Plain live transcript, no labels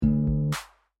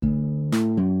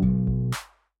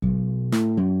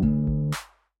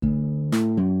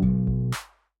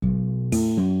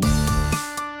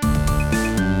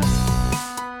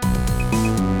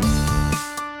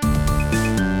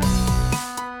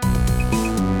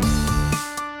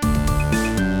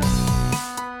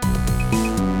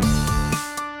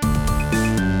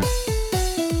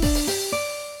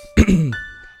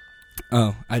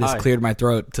Oh, I just Hi. cleared my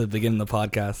throat to begin the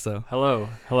podcast. So Hello.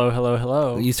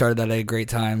 you started that at a great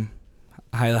time.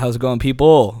 Hi, how's it going,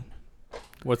 people?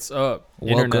 What's up?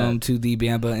 Welcome Internet. to the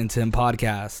Bamba and Tim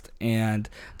podcast. And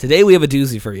today we have a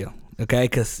doozy for you, okay?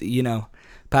 Because,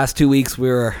 past 2 weeks we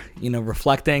were,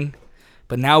 reflecting.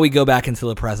 But now we go back into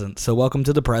the present. So welcome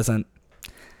to the present.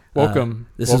 Welcome.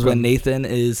 This is when Nathan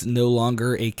is no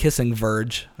longer a kissing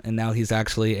verge. And now he's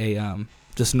actually a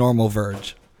just normal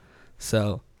verge.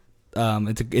 So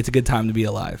it's a good time to be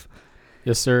alive.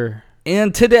 Yes, sir.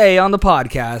 And today on the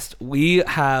podcast, we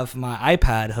have my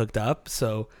iPad hooked up.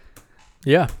 So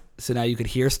Yeah. now you could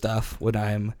hear stuff when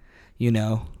I'm,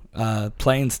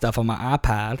 playing stuff on my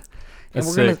iPad. And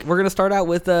That's we're gonna start out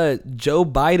with Joe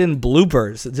Biden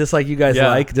bloopers, just like you guys Yeah.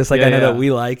 like, just like Yeah, I know yeah. that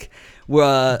we like.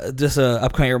 Well, just an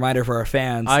upcoming reminder for our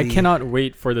fans. I cannot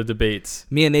wait for the debates.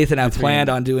 Me and Nathan have planned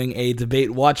on doing a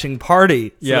debate watching party.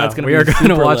 So Yeah, that's gonna we be are going to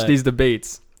super watch lit. these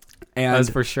debates. And That's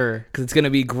for sure. because it's going to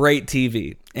be great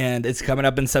TV. And it's coming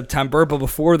up in September. But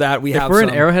before that, we If have we're in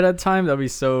some, Arrowhead at the time, that'd be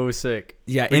so sick.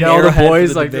 Yeah, We in got all the Arrowhead for boys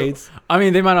the like. debates. I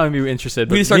mean, they might not be interested,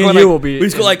 but We just start me going and you like, will be. we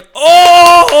just go like,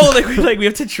 oh, we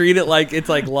have to treat it like it's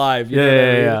like live. You know what I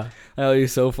mean? Yeah. That'll be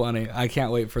so funny. I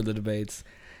can't wait for the debates.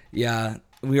 Yeah,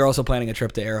 we are also planning a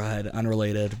trip to Arrowhead,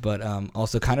 unrelated, but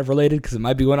also kind of related because it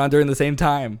might be going on during the same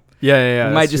time. Yeah.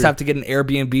 We might just have to get an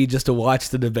Airbnb just to watch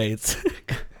the debates.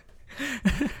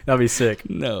 That'd be sick.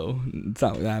 No, it's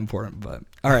not that important, but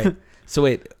all right. So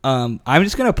wait, I'm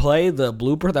just gonna play the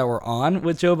blooper that we're on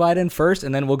with Joe Biden first,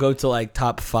 and then we'll go to like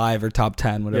top 5 or top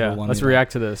 10, whatever Yeah. one. Let's we like.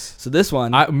 react to this. So this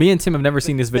one, Me and Tim have never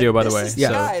seen this video, by the way. This is the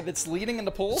Yeah. guy that's leading in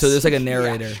the polls. So there's like a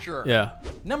narrator. Yeah, sure. Yeah.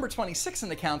 Number 26 in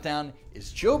the countdown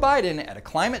is Joe Biden at a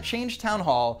climate change town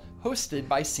hall hosted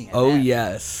by CNN. oh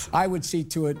yes, I would see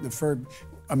to it for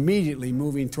immediately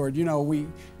moving toward,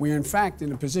 we're in fact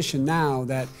in a position now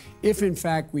that if in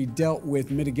fact we dealt with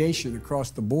mitigation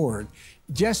across the board,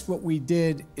 just what we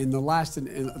did in the last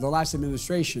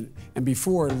administration and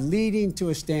before, leading to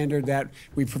a standard that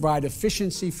we provide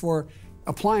efficiency for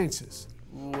appliances.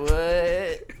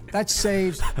 What? That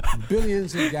saves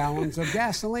billions of gallons of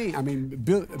gasoline. I mean,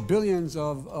 billions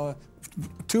of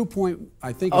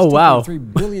I think it's Oh, wow.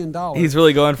 $2.3 billion. He's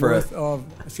really going for worth it. of,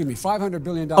 $500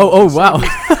 billion. Oh, wow. And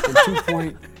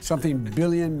 2-point-something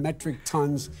billion metric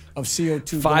tons of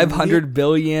CO2. $500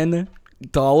 billion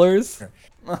dollars.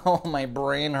 Oh, my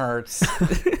brain hurts.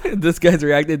 This guy's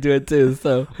reacted to it too.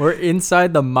 So, We're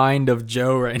inside the mind of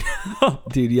Joe right now.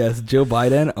 dude, yes, Joe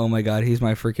Biden. Oh my God, he's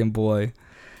my freaking boy.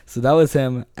 So that was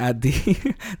him at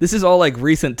the. This is all like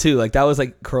recent too. Like that was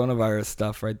like coronavirus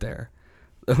stuff right there.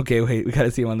 Okay, wait, we gotta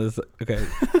see him on this. Okay,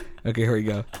 here we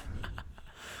go.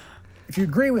 If you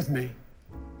agree with me,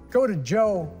 go to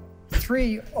Joe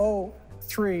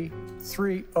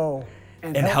 30330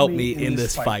 And help me in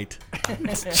this fight.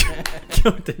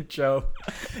 Go to Joe.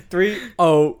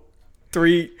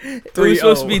 303. We were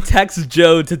supposed to be text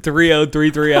Joe to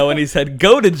 30330, and he said,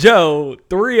 "Go to Joe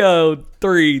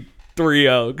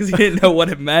 30330," because he didn't know what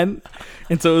it meant.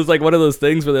 And so it was like one of those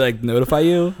things where they like notify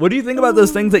you. What do you think about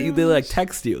those things that they like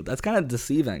text you? That's kind of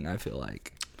deceiving, I feel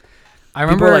like. I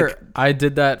remember People are like- I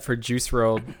did that for Juice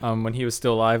WRLD when he was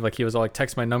still alive. Like he was all like,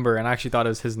 text my number, and I actually thought it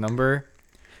was his number.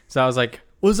 So I was like,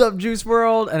 "What's up, Juice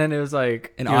WRLD?" And then it was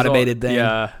like An he was automated thing.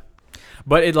 Yeah,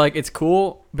 but it's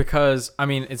cool because I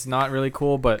mean it's not really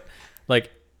cool, but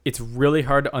like it's really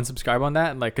hard to unsubscribe on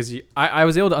that. Like because I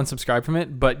was able to unsubscribe from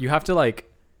it, but you have to like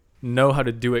know how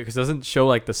to do it because it doesn't show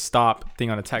like the stop thing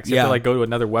on a text. You have Yeah. to like go to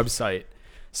another website.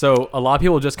 So a lot of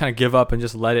people just kind of give up and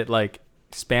just let it like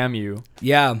spam you.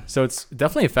 Yeah. So it's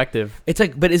definitely effective. It's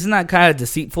like, but isn't that kind of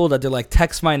deceitful that they're like,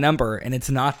 text my number and it's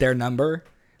not their number?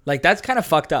 Like, that's kind of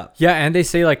fucked up. Yeah, and they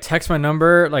say like text my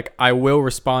number, like I will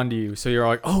respond to you. So you're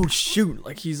like, oh shoot,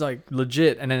 like he's like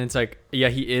legit, and then it's like, yeah,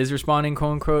 he is responding,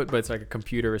 quote unquote, but it's like a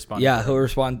computer responding. Yeah, he'll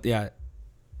respond. Yeah.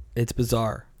 It's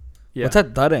bizarre. Yeah. What's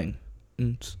that thudding?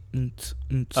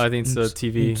 I think it's the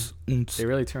TV. They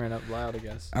really turn it up loud, I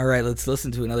guess. All right, let's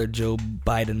listen to another Joe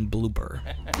Biden blooper.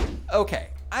 Okay,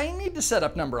 I need to set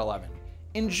up number 11.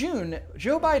 In June,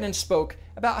 Joe Biden spoke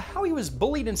about how he was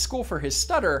bullied in school for his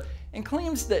stutter and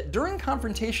claims that during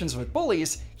confrontations with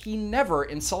bullies, he never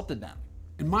insulted them.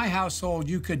 In my household,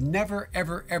 you could never,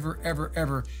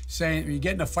 ever say, when you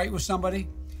get in a fight with somebody,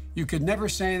 you could never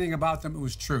say anything about them. It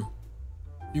was true.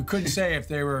 You couldn't say if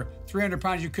they were 300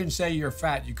 pounds, you couldn't say you're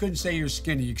fat. You couldn't say you're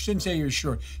skinny. You shouldn't say you're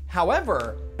short.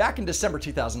 However, back in December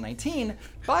 2019,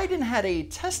 Biden had a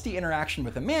testy interaction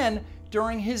with a man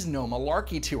during his No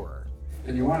Malarkey tour.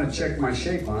 and you want to check my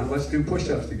shape on, let's do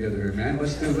push-ups together here, man.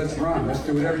 Let's run. Let's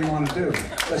do whatever you want to do.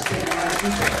 Let's take a nice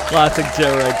push-ups. Classic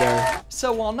Joe right there.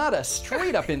 So while not a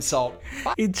straight-up insult,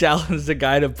 He challenged the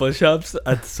guy to push-ups.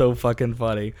 That's so fucking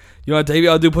funny. You want to take me?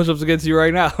 I'll do push-ups against you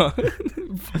right now.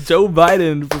 Joe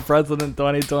Biden for president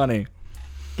 2020.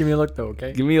 Give me a look though,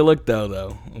 okay? Give me a look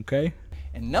though. Okay.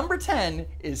 and number 10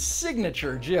 is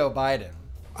signature Joe Biden.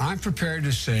 I'm prepared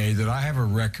to say that I have a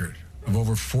record of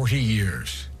over 40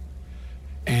 years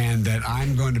and that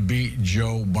I'm going to beat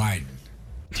Joe Biden.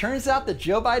 Turns out that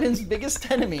Joe Biden's biggest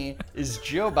enemy is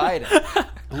Joe Biden.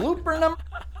 Blooper number...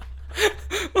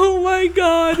 Oh my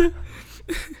god.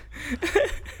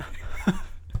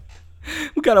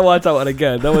 We gotta watch that one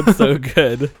again. That one's so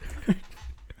good.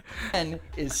 10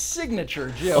 is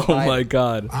signature Joe Oh Biden. my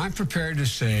god. I'm prepared to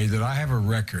say that I have a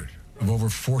record of over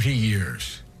 40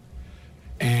 years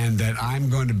and that I'm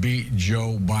going to beat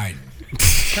Joe Biden.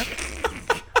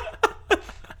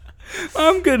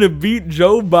 I'm gonna beat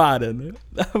Joe Biden.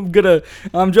 I'm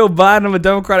Joe Biden. I'm a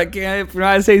Democratic candidate for the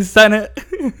United States Senate.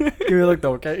 Give me a look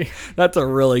though, okay? That's a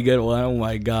really good one. Oh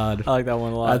my god. I like that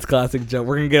one a lot. That's classic Joe.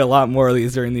 We're gonna get a lot more of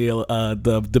these during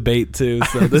the debate too.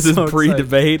 So this is so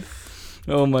pre-debate.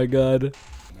 Oh my god.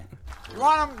 You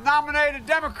want to nominate a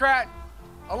Democrat,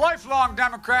 a lifelong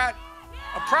Democrat,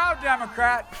 a proud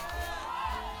Democrat,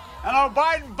 an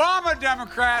Biden-Obama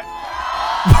Democrat.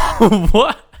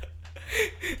 What?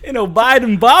 You know,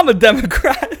 Biden-Obama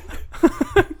Democrat.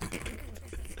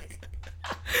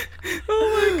 Oh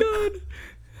my god.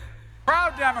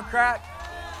 Proud Democrat,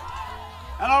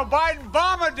 an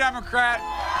Biden-Obama Democrat.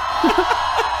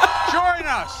 Join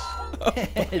us.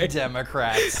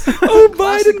 Democrats. Oh,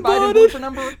 Classic Biden, Biden Biden. blooper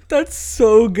number. That's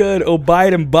so good. Oh,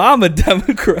 Biden-Obama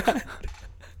Democrat.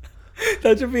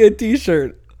 That should be a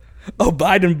t-shirt. Oh,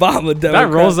 Biden-Obama Democrat.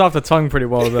 That rolls off the tongue pretty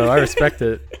well though. I respect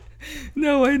it.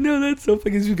 No, I know that's so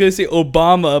funny. He was gonna say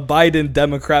Obama, Biden,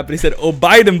 Democrat, but he said, "Oh,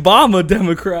 Biden-Obama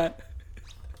Democrat."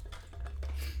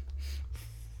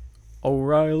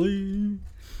 O'Reilly.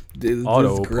 Dude, this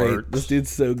Auto dude's great. parts. This dude's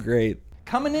so great.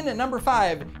 Coming in at number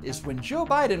 5 is when Joe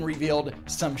Biden revealed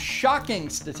some shocking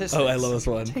statistics. Oh, I love this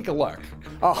one. Take a look.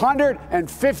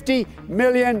 150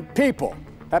 million people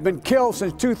have been killed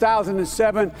since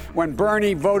 2007 when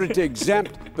Bernie voted to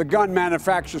exempt the gun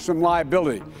manufacturers from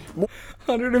liability.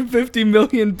 150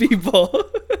 million people.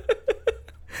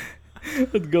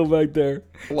 Let's go back there.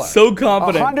 What? So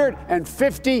confident.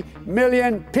 150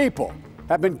 million people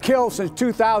have been killed since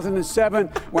 2007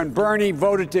 when Bernie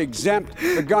voted to exempt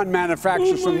the gun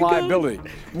manufacturers Oh from my God. liability.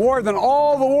 More than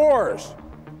all the wars,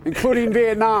 including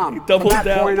Vietnam, Double from that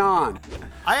down. point on.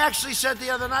 I actually said the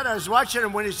other night, I was watching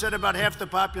him when he said about half the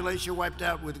population wiped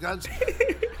out with guns.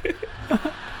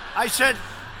 I said,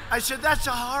 that's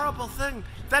a horrible thing.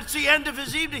 That's the end of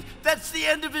his evening. That's the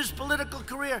end of his political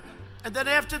career. And then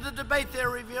after the debate, they're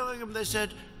reviewing him. They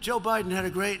said, Joe Biden had a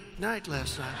great night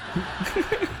last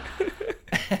night.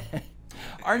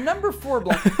 Our number 4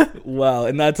 block. Wow,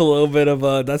 and that's a little bit of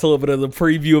the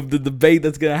preview of the debate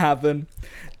that's gonna happen,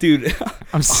 dude.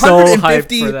 I'm so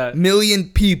hyped for that. million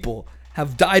people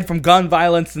have died from gun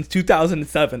violence since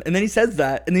 2007, and then he says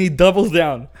that, and then he doubles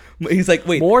down. He's like,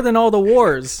 wait, More than all the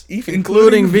wars, including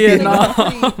including Vietnam.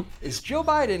 Number 3 is Joe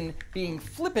Biden being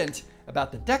flippant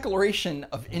about the Declaration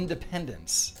of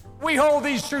Independence. We hold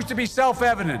these truths to be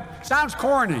self-evident. Sounds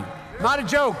corny. Not a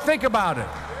joke. Think about it.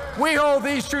 We hold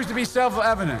these truths to be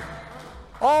self-evident.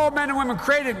 All men and women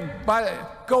created by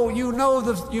you know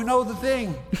the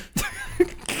thing.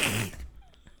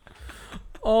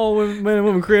 All men and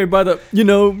women created by the you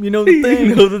know the thing.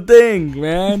 You know the thing,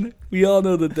 man. We all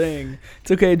know the thing.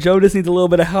 It's okay. Joe just needs a little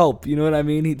bit of help. You know what I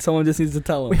mean? Someone just needs to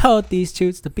tell We him. hold these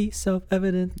truths to be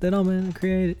self-evident that all men are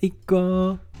created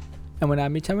equal. And when I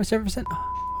meet 7%,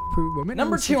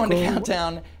 Number 2 on the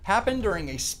countdown happened during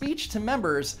a speech to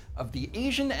members of the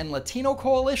Asian and Latino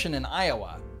Coalition in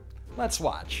Iowa. Let's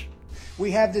watch.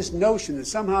 We have this notion that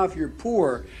somehow if you're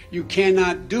poor, you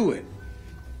cannot do it.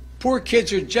 Poor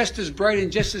kids are just as bright and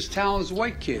just as talented as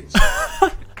white kids.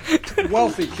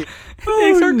 Wealthy kids.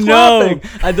 They start clapping.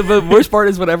 The worst part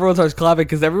is when everyone starts clapping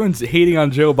because everyone's hating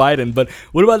on Joe Biden. But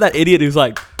what about that idiot who's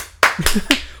like,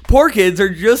 poor kids are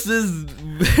just as...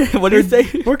 What do you say?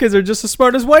 Poor kids are just as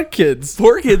smart as white kids.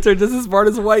 Poor kids are just as smart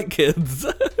as white kids.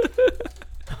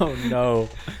 Oh no.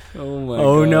 Oh my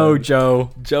Oh God. no, Joe.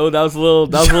 Joe, that was a little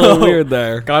Joe. weird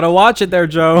there. Gotta watch it there,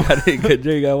 Joe. Good, Joe,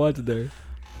 you gotta watch it there.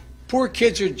 Poor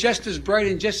kids are just as bright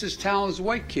and just as talented as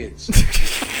white kids.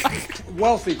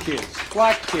 Wealthy kids,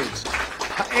 black kids,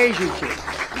 Asian kids.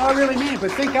 No, I really mean it,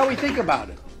 but think how we think about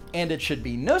it. And it should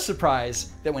be no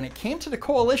surprise that when it came to the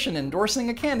coalition endorsing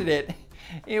a candidate,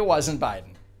 it wasn't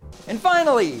Biden. And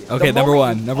finally, the Okay, number moment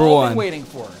one, you've number all one. been waiting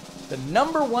for. The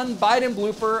number one Biden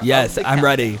blooper. Yes, of the I'm countdown.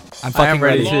 ready. I'm I fucking am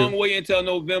ready ready. too. Long way until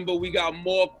November. We got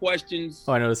more questions.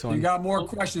 Oh, I know this one. You got more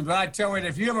questions, but I tell you,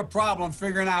 if you have a problem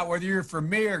figuring out whether you're for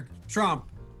me or Trump,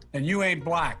 then you ain't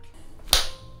black.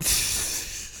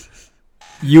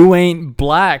 You ain't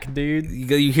black, dude.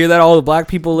 You hear that, all the black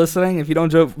people listening? If you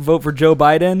don't vote for Joe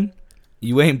Biden,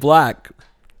 you ain't black.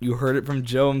 You heard it from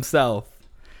Joe himself.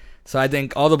 So I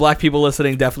think all the black people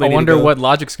listening definitely I need wonder to go. what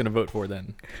Logic's gonna vote for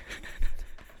then.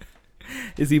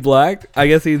 Is he black? I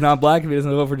guess he's not black if he doesn't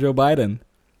vote for Joe Biden.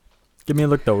 Give me a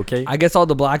look though, okay? I guess all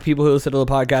the black people who listen to the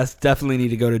podcast definitely need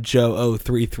to go to Joe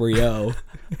 0330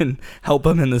 and help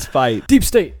him in this fight. Deep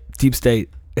state. Deep state.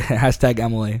 Hashtag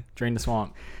Emily. Drain the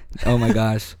swamp. Oh my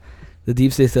gosh. The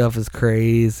deep state stuff is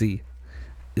crazy.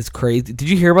 It's crazy. Did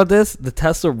you hear about this? The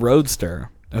Tesla Roadster.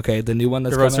 Okay, the new one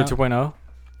that's The Roadster coming out.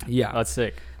 2.0. Yeah. That's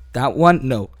sick. That one,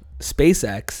 no.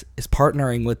 SpaceX is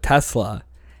partnering with Tesla,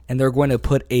 and they're going to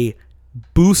put a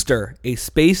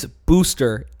space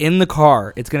booster in the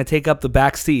car. It's going to take up the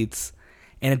back seats,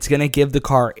 and it's going to give the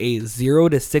car a 0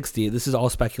 to 60. This is all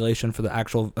speculation for the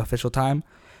actual official time.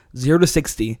 0 to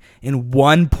 60 in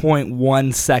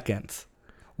 1.1 seconds.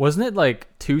 Wasn't it like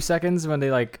 2 seconds when they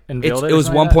like unveiled it? It was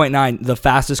or something like 1.9, the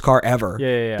fastest car ever.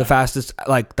 Yeah. The fastest,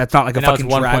 like, that's not like that? a fucking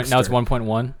dragster. Now it's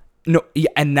 1.1. No, yeah,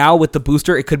 and now with the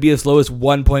booster, it could be as low as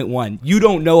 1.1. You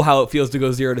don't know how it feels to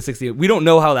go 0 to 60. We don't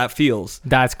know how that feels.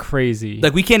 That's crazy.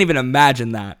 Like, we can't even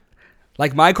imagine that.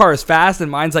 Like, my car is fast,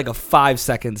 and mine's like a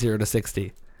 5-second 0 to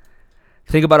 60.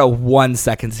 Think about a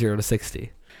 1-second 0 to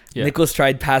 60. Yeah. Nicholas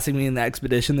tried passing me in the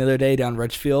expedition the other day down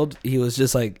Richfield. He was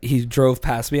just like, he drove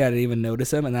past me. I didn't even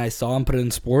notice him, and then I saw him put it in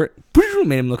sport.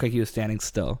 Made him look like he was standing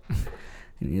still.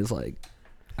 And he was like,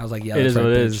 I was like, yeah, It that's is right,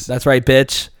 what it bitch. is. That's right,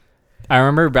 bitch. I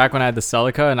remember back when I had the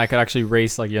Celica and I could actually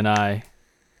race like Yanai.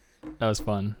 That was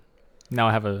fun. Now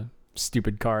I have a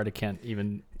stupid car that can't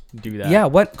even do that. Yeah,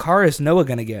 what car is Noah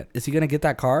going to get? Is he going to get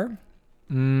that car?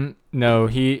 No,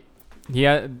 we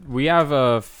have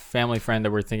a family friend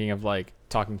that we're thinking of like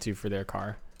talking to for their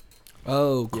car.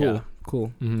 Oh, cool. Yeah.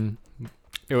 Cool.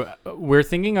 We're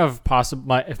thinking of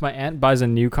if my aunt buys a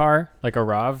new car, like a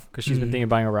RAV, because she's been thinking of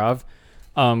buying a RAV.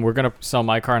 We're gonna sell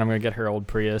my car and I'm gonna get her old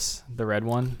Prius, the red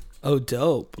one. Oh,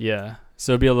 dope. Yeah,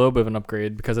 so it'd be a little bit of an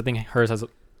upgrade because I think hers has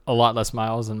a lot less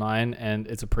miles than mine, and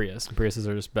it's a Prius. And Priuses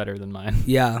are just better than mine.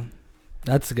 Yeah,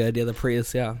 that's good. Yeah, the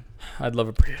Prius, yeah. I'd love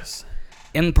a Prius.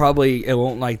 And probably it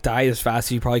won't like die as fast.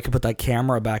 So you probably could put that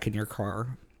camera back in your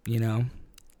car, you know?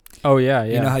 Oh yeah.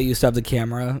 You know how you used to have the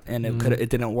camera and it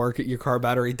didn't work, your car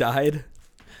battery died?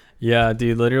 Yeah,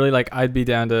 dude, literally, like, I'd be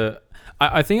down to...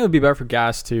 I think it would be better for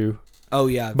gas, too. Oh,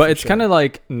 yeah. But it's kind of,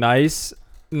 like, nice.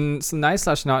 It's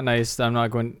nice / not nice that I'm not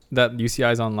going... That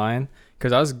UCI is online.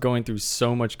 Because I was going through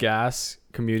so much gas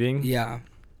commuting. Yeah.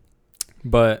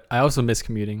 But I also miss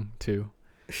commuting, too.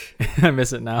 I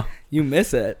miss it now. You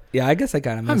miss it. Yeah, I guess I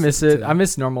kind of miss it. I miss it. too. I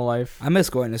miss normal life. I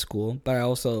miss going to school, but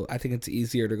I think it's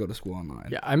easier to go to school online.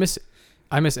 Yeah, I miss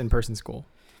in-person school.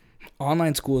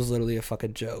 Online school is literally a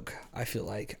fucking joke, I feel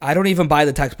like. I don't even buy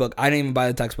the textbook. I didn't even buy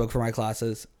the textbook for my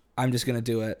classes. I'm just going to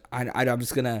do it. I'm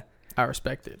just going to... I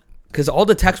respect it. Because all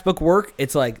the textbook work,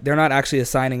 it's like they're not actually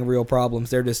assigning real problems.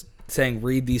 They're just saying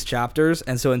read these chapters.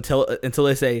 And so until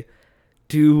they say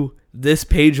do this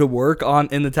page of work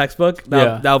in the textbook,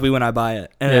 that'll be when I buy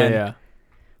it. And then,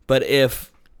 but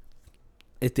if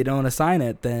they don't assign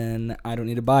it, then I don't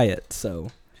need to buy it. So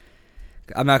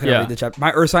I'm not gonna read the chapter.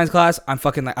 My earth science class, I'm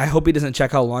fucking like, I hope he doesn't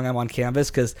check how long I'm on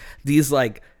Canvas, because these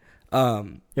like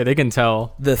they can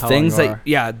tell the how things long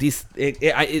you that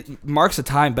are. it marks a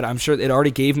time, but I'm sure it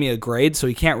already gave me a grade, so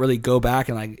he can't really go back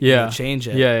and change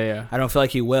it. Yeah. I don't feel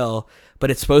like he will,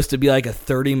 but it's supposed to be like a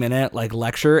 30-minute like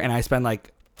lecture, and I spend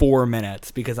like 4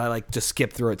 minutes because I like just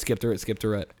skip through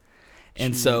it.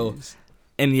 And so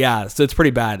it's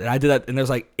pretty bad. And I did that, and there's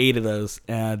like 8 of those,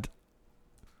 and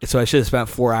so I should have spent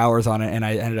 4 hours on it, and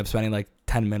I ended up spending like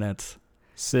 10 minutes.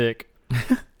 Sick.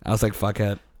 I was like, fuck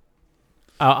it.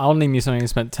 I'll name you something I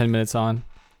spent 10 minutes on.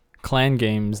 Clan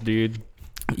games, dude.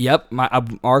 Yep,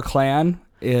 our clan.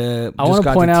 I want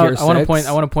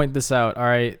to point this out. All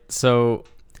right, so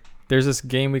there's this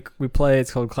game we play.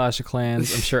 It's called Clash of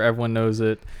Clans. I'm sure everyone knows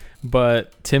it.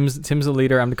 But Tim's the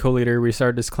leader. I'm the co-leader. We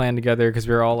started this clan together because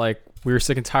we were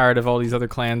sick and tired of all these other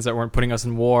clans that weren't putting us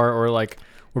in war, or like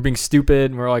we're being stupid.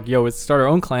 And we're like, yo, let's start our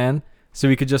own clan so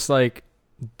we could just like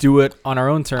do it on our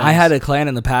own terms. I had a clan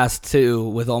in the past too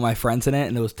with all my friends in it,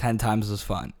 and it was 10 times as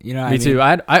fun. You know what I mean? Me too.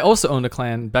 I also owned a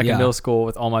clan back in middle school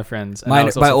with all my friends. And My that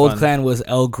was also old fun. clan was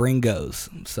El Gringos.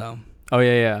 So Oh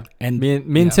yeah. And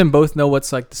Me and Tim both know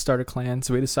what's like to start a clan,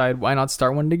 so we decide why not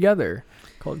start one together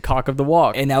called Cock of the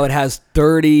Walk. And now it has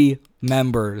 30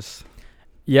 members.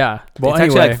 Yeah. Well, It's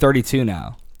anyway, actually like 32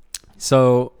 now.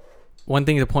 so one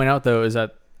thing to point out though is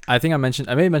that I think I may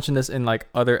have mentioned this in like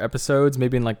other episodes,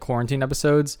 maybe in like quarantine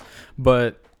episodes,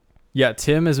 but yeah,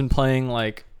 Tim has been playing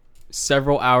like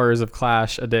several hours of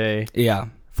Clash a day Yeah.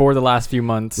 for the last few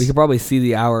months. We could probably see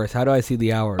the hours. How do I see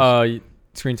the hours?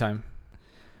 Screen time.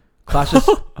 Clash of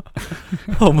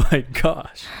Oh my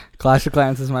gosh. Clash of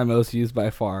Clans is my most used by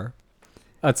far.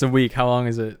 That's a week. How long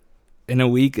is it? In a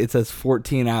week, it says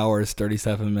 14 hours,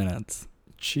 37 minutes.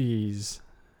 Jeez.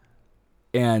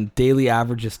 And daily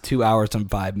average is 2 hours and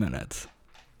 5 minutes.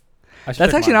 I should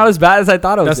That's check actually mine. not as bad as I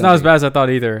thought it was. That's gonna not as be. bad as I thought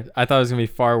either. I thought it was going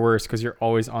to be far worse because you're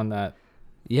always on that.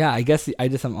 Yeah, I guess I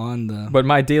just am on the. But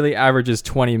my daily average is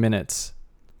 20 minutes.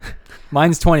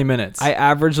 Mine's 20 minutes. I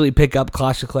averagely pick up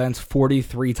Clash of Clans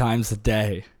 43 times a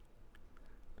day.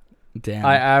 Damn.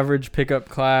 I average pickup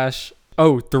Clash.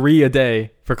 3 a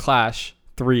day for Clash.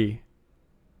 3.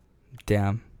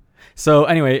 Damn. So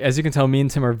anyway, as you can tell, me and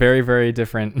Tim are very, very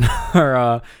different in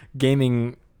our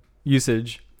gaming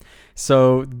usage.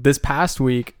 So this past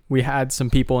week, we had some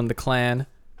people in the clan.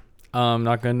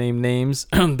 Not gonna name names.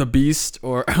 The Beast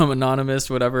or Anonymous,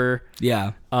 whatever.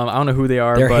 Yeah. I don't know who they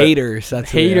are. They're but haters.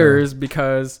 That's who they are. haters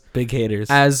because, Big haters.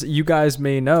 as you guys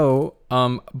may know,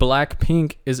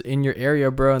 Blackpink is in your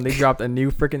area, bro, and they dropped a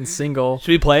new freaking single. Should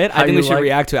we play it? How I think you we should like-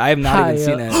 react to it. I have not even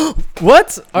seen it.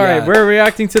 What? All right, Yeah. we're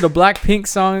reacting to the Blackpink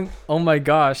song. Oh my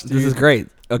gosh, dude. This is great.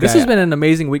 Okay. This has been an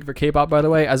amazing week for K-pop, by the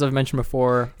way. As I've mentioned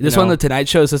before. This you know- one, the Tonight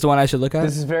Show, is this the one I should look at?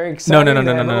 This is very No, exciting.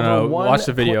 no. Watch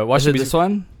the video. Watch Is the it music. this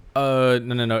one?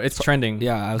 No. It's trending.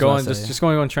 Yeah, I was go gonna on. say. Just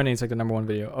going on trending. It's like the number one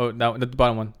video. Oh, the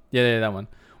bottom one. Yeah, that one.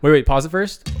 Wait. Pause it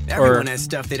first. Everyone has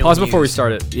stuff they don't pause before we use.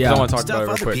 start it. 'Cause Yeah. I want to talk Stuff about it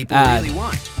other real quick. people Ad. really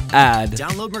want. Ad.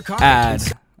 Download Mercari. Ad.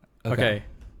 Okay.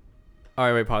 All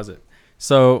right, wait, pause it.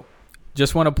 So,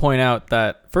 just want to point out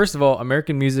that, first of all,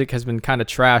 American music has been kind of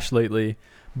trash lately,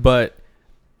 but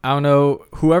I don't know,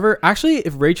 actually,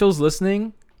 if Rachel's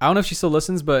listening, I don't know if she still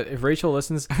listens, but if Rachel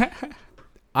listens,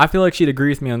 I feel like she'd agree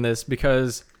with me on this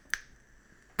because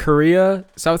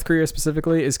South Korea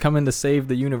specifically, is coming to save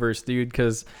the universe, dude,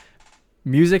 because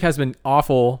music has been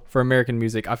awful for American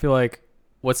music. I feel like,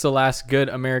 what's the last good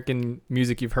American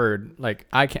music you've heard? Like,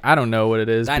 I don't know what it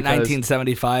is. That because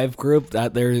 1975 group,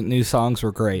 that their new songs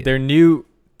were great. their new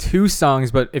 2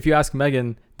 songs, but if you ask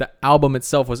Megan, the album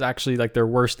itself was actually like their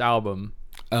worst album.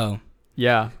 Oh,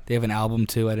 Yeah, they have an album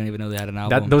too. I didn't even know they had an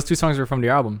album. those 2 songs were from the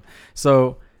album.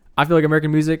 So I feel like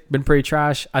American music been pretty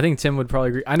trash. I think Tim would probably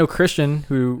agree. I know Christian,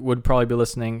 who would probably be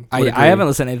listening. would I agree. haven't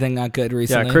listened to anything that good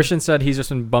recently. Yeah, Christian said he's just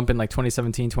been bumping like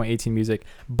 2017, 2018 music.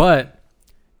 But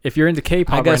if you're into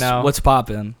K-pop I guess right now, what's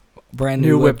poppin'? Brand New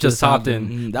new Whip just hopped in.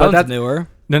 Mm, But That one's that- newer.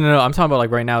 no, I'm talking about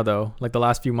like right now though. Like the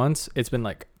last few months, it's been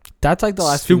like, That's like the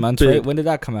last few months, Stupid. right? When did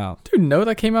that come out? dude, no,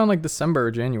 that came out in like December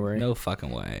or January. No fucking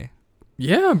way.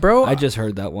 Yeah, bro. I just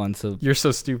heard that one. So You're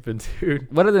so stupid,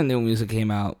 dude. what other new music came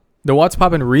out? The What's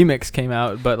Poppin' remix came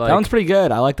out, but like that one's pretty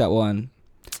good. I like that one.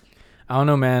 I don't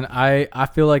know, man. I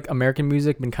feel like American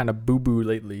music been kind of boo boo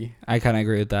lately. I kind of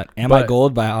agree with that. Am I But-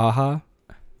 Gold by Aha?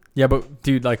 Yeah, but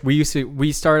dude, like we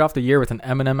started off the year with an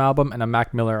Eminem album and a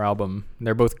Mac Miller album.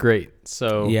 They're both great.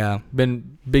 So Yeah.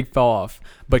 been big fall off.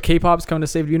 But K-pop's coming to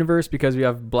save the universe because we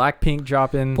have Blackpink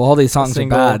dropping. Well, all these songs are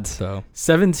single. bad. So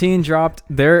 17 dropped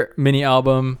their mini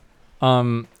album.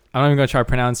 I'm not even gonna try to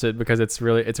pronounce it because it's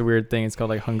a weird thing. It's called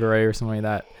like Hungary or something like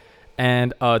that.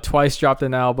 And Twice dropped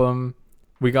an album.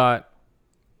 We got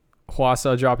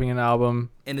Hwasa dropping an album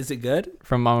and is it good?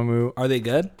 from Mamamoo. Are they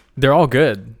good? They're all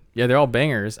good. Yeah, they're all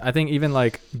bangers. I think even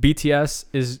like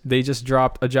BTS they just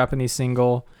dropped a Japanese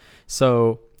single.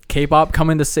 So K-pop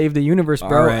coming to save the universe,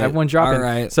 bro. All right. Everyone dropping. All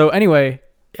right. So anyway,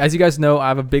 as you guys know, I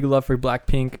have a big love for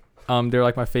Blackpink. They're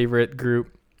like my favorite group.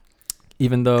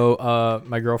 Even though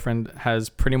my girlfriend has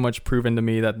pretty much proven to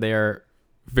me that they are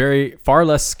far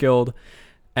less skilled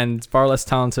and far less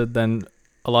talented than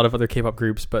a lot of other K-pop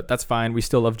groups, but that's fine. We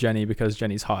still love Jennie because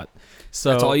Jennie's hot.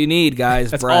 So That's all you need, guys.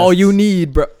 that's Breasts. all you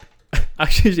need, bro.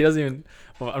 Actually, she doesn't even.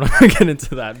 Well, I'm not gonna get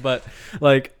into that, but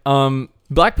like,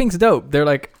 Blackpink's dope. They're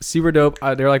like super dope.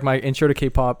 They're like my intro to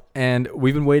K-pop, and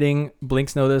we've been waiting.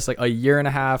 Blink's know this, like a year and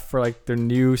a half for like their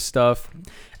new stuff,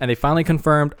 and they finally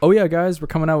confirmed. Oh yeah, guys, we're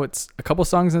coming out with a couple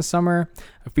songs this summer,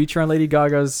 a feature on Lady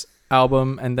Gaga's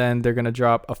album, and then they're gonna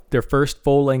drop their first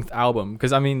full-length album.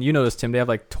 Because I mean, you know this, Tim. They have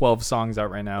like 12 songs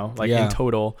out right now, like Yeah. in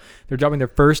total. They're dropping their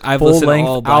first I've listened to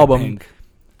all full-length album. Blackpink.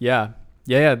 Yeah.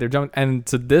 They're jumping, and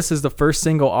so this is the first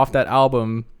single off that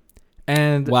album.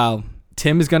 And Wow.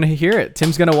 Tim is gonna hear it.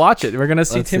 Tim's gonna watch it. We're gonna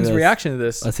see Let's see Tim's this. reaction to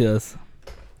this. Let's see this.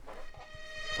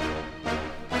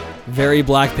 Very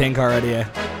Blackpink already.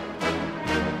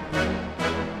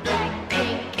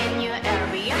 Blackpink in your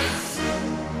area.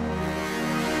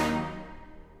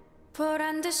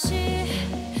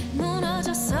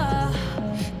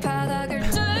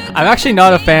 I'm actually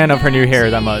not a fan of her new hair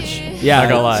that much. Yeah, Not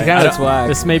gonna lie. she kinda I looks don't- whack.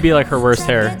 This may be like her worst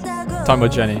hair. Talking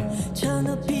about Jenny.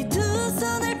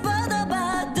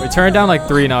 We turn it down like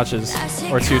 3 notches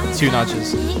or two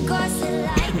notches.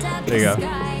 There you go.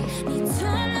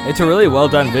 It's a really well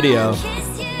done video.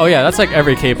 Oh yeah, that's like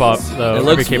every K-pop though. It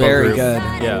looks every K-pop very group. good.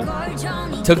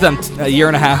 Yeah. Took them a year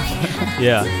and a half.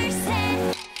 Yeah.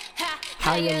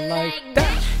 How you like that?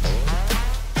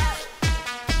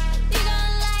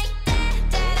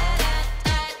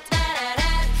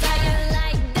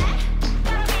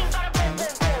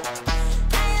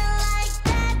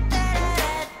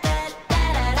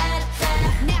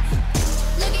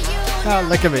 Now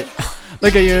look at me.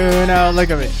 Look at you now. Look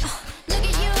at me.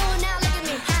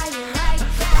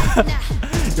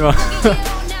 You want-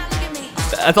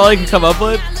 That's all I can come up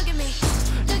with.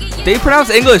 They pronounce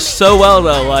English so well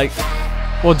though. Like,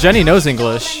 Well, Jenny knows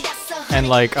English, and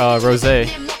like Rose,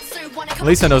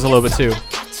 Lisa knows a little bit too.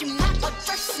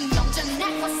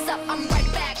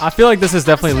 I feel like this is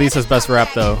definitely Lisa's best rap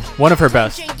though. One of her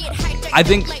best. I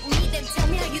think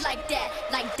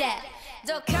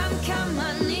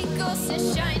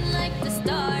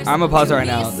I'm gonna pause it right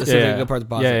now. This is Yeah. a good part to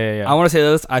pause. Yeah, it. yeah, yeah. I want to say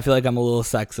this. I feel like I'm a little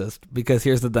sexist because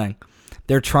here's the thing: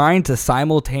 they're trying to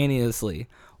simultaneously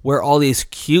wear all these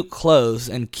cute clothes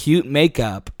and cute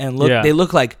makeup and look. Yeah. They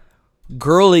look like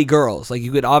girly girls. Like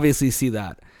you could obviously see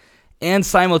that, and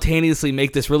simultaneously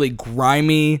make this really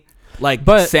grimy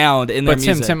sound in their But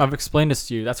music. Tim, I've explained this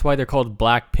to you. That's why they're called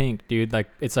Blackpink, dude. Like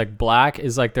it's like black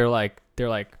is like they're like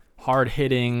hard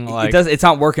hitting. Like it does. It's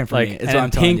not working for like me. Is and what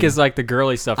I'm telling pink you. is like the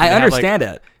girly stuff. I And they have, like, understand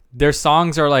it. Their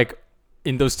songs are like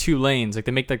in those 2 lanes. Like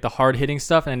they make like the hard hitting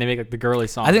stuff and then they make like the girly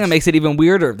songs. I think it makes it even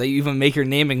weirder that you even make your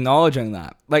name acknowledging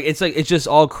that. Like it's just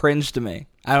all cringe to me.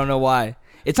 I don't know why.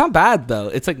 It's not bad though.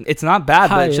 It's like it's not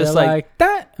bad, How but it's you just like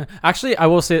that. Actually, I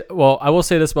will say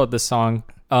this about this song.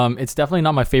 It's definitely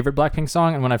not my favorite Blackpink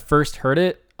song, and when I first heard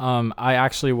it, I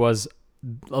actually was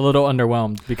a little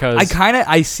underwhelmed because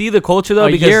I see the culture though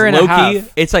A because year and a low-key,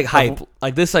 half it's like hype.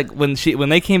 Like this when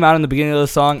they came out in the beginning of the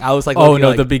song, I was like, oh low-key, no,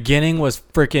 like, the beginning was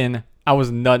freaking. I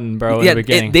was nutting, bro. In yeah, the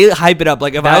beginning. they hype it up.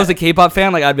 Like if I That- was a K-pop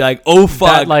fan, like I'd be like, oh fuck,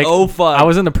 That, like, oh fuck. I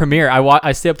was in the premiere.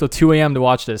 I stayed up till 2 a.m. to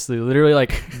watch this. They literally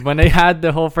like when they had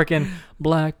the whole freaking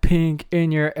Blackpink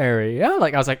in your area.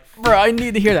 Like I was like, bro, I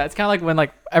need to hear that. It's kind of like when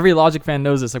like every Logic fan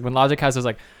knows this. Like when Logic has those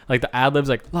like the ad libs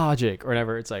like Logic or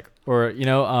whatever. It's like or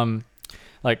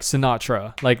like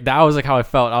Sinatra. Like that was like how I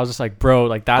felt. I was just like, bro,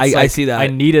 like that's I like, see that. I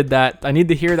needed that. I need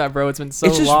to hear that, bro. It's been so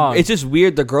long. It's just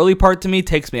weird. The girly part to me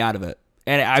takes me out of it,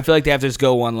 and I feel like they have to just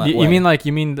go one way. You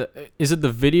mean is it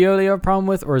the video they have a problem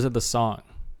with or is it the song?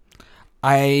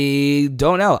 I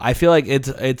don't know. I feel like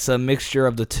it's a mixture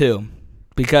of the two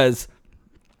because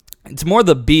it's more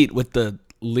the beat with the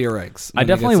lyrics. I when it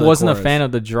gets definitely to the wasn't a chorus. fan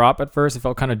of the drop at first. It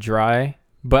felt kind of dry,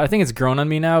 but I think it's grown on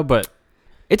me now. But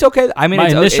It's okay. I mean, my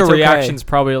it's initial okay. reaction's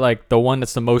probably like the one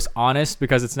that's the most honest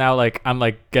because it's now like I'm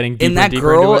like getting deeper In that and deeper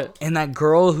girl, into it. and that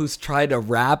girl who's tried to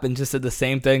rap and just said the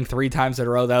same thing 3 times in a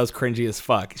row, that was cringy as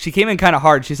fuck. She came in kind of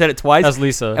hard. She said it twice. That's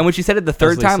Lisa. And when she said it the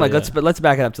third Lisa, time, like yeah. let's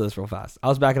back it up to this real fast. I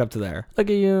was backing up to there. Look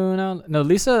at you now. No,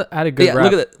 Lisa had a good Yeah, rap.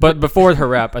 look at it. But before her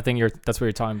rap, I think that's what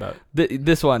you're talking about.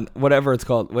 This one, whatever it's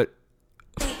called, what?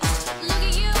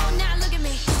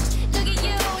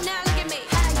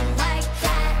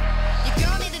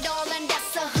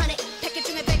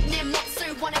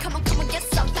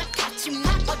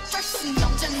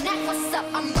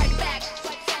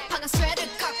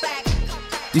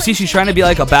 You see, she's trying to be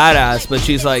like a badass, but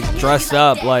she's like dressed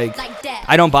up like.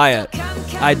 I don't buy it.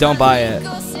 I don't buy it.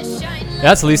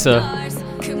 That's Lisa.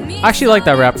 I actually like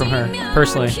that rap from her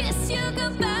personally.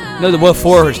 No, what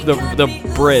for her,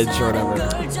 the bridge or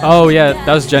whatever. Oh yeah,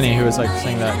 that was Jenny who was like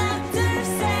saying that.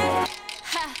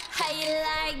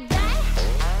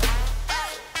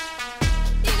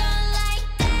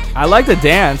 I like the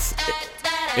dance.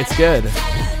 It's good.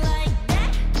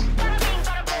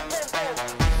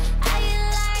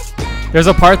 There's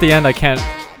a part at the end I can't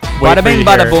wait Bada for bing, you to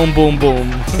bada hear. boom, boom,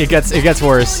 boom. It gets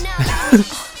worse.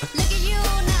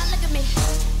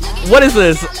 What is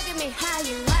this?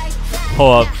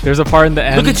 Hold up. There's a part in the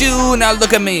end. Look at you, now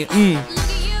look at me.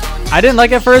 I didn't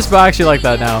like it first, but I actually like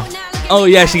that now. Oh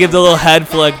yeah, she gave the little head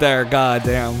flick there. God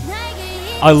damn.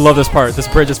 I love this part. This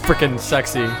bridge is freaking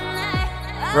sexy.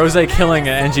 Rose killing it,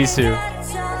 and Jisoo.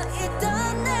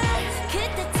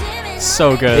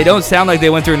 So good. They don't sound like they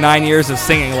went through 9 years of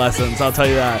singing lessons. I'll tell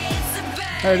you that.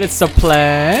 Alright, it's a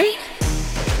play.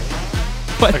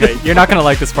 Okay, you're not gonna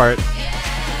like this part.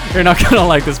 You're not gonna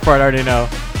like this part. I already know.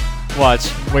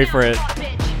 Watch. Wait for it.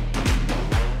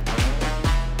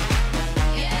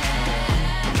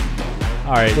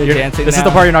 All right, They're dancing this is now.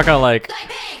 the part you're not gonna like.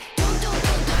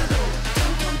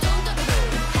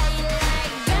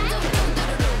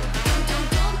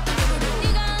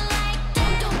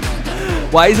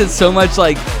 Why is it so much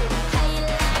like?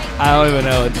 I don't even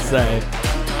know what to say.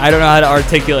 I don't know how to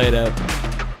articulate it.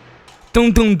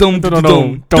 Dum dum dum dum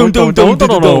dum dum dum dum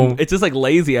dum dum. It's just like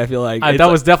lazy. I feel like That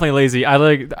was definitely lazy. I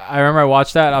remember I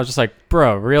watched that. And I was just like,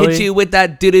 bro, really? hit you with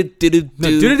that do do do do No,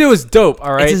 Doo-doo-doo was dope.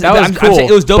 All right, It's just- that was I'm cool. saying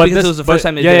it was dope But because it was the first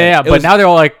time they yeah, did it. yeah. It But was- now they're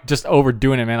all like just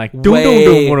overdoing it, man. Like doom Way-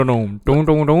 doom doom doom doom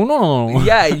doom doom doom.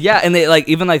 Yeah, yeah, and they like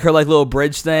even like her like little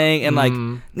bridge thing, and like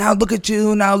now look at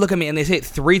you, now look at me, and they say it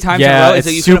 3 times in a Yeah, row. it's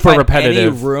so you super couldn't find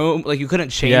repetitive. Any room, like you couldn't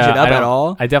change Yeah, it up I at don't-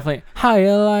 all. I definitely. How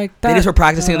you like that? They just were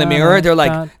practicing in the mirror. They're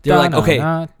like,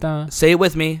 okay, say it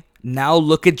with me. Now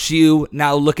look at you.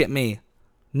 Now look at me.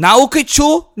 Now look at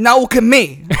you. Now look at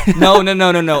me.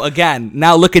 No. Again.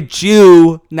 Now look at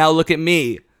you. Now look at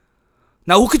me.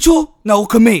 Now look at you. Now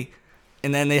look at me.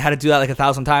 And then they had to do that like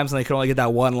 1,000 times, and they could only get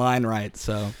that one line right.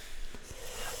 So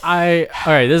All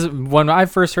right. This is when I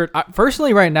first heard.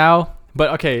 Personally, right now,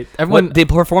 but okay, everyone. they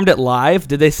performed it live.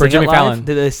 Did they for sing Jimmy it live? Fallon.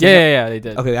 Did they sing it? Yeah, they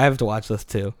did. Okay, I have to watch this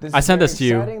too. I sent this to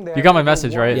you. You got my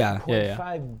message, right? Yeah. Yeah.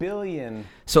 5 billion.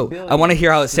 So I want to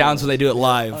hear how it sounds when they do it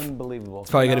live. Unbelievable.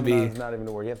 It's probably gonna be- It's not even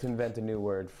a word. You have to invent a new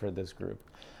word for this group.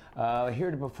 Here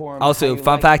to perform. Also, How You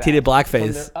fun Like fact, he That did blackface.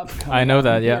 from their upcoming I know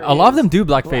that. Yeah, album. a lot of them Here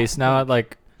do is blackface now.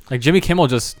 Like Jimmy Kimmel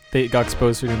they got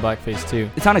exposed for doing blackface too.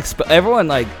 It's not everyone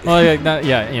like Well,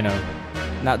 yeah, you know,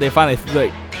 now they finally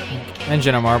like and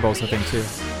Jenna Marbles, I think too.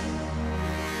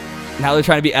 now they're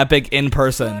trying to be epic in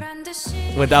person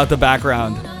without the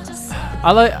background.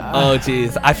 I like. Oh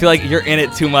jeez, I feel like you're in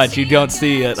it too much. You don't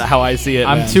see it how I see it.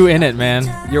 I'm man. too in it,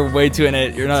 man. You're way too in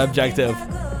it. You're not objective.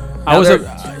 I was.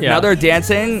 Now they're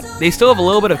dancing. They still have a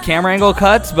little bit of camera angle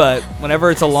cuts, but whenever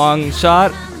it's a long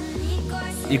shot,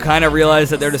 you kind of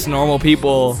realize that they're just normal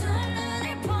people.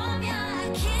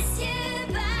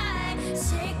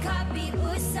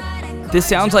 This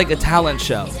sounds like a talent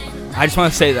show. I just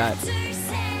want to say that.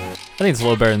 I think it's a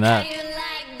little better than that.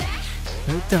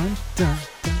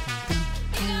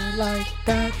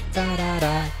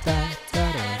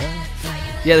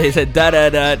 Yeah, they said da da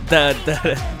da da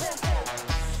da.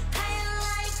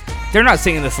 They're not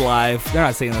singing this live. They're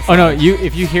not singing this. Oh no, live.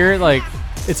 if you hear it like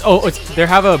it's they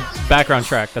have a background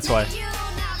track. That's why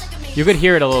you could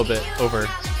hear it a little bit over.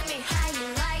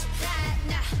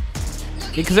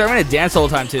 Because they're going to dance the whole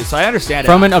time too, so I understand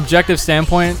From it. an objective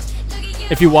standpoint,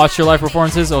 if you watch their live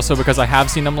performances, also because I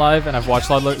have seen them live and I've watched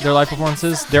a lot of their live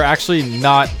performances, they're actually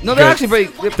not. No, they're good. actually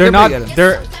pretty. They're not. pretty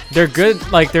good. They're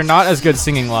good. Like they're not as good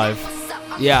singing live.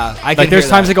 Yeah, I can Like there's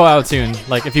hear times that. they go out of tune.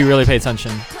 Like if you really pay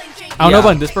attention. I don't know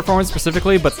about this performance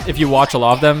specifically, but if you watch a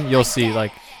lot of them, you'll see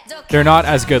like they're not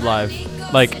as good live,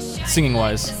 like singing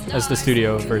wise, as the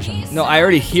studio version. No, I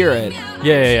already hear it.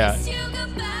 Yeah.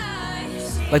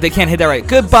 Like they can't hit that right.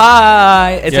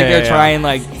 Goodbye. It's Yeah, like they're yeah. trying,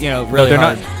 like really they're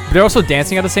hard. not. They're also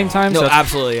dancing at the same time. No, so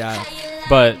absolutely, yeah.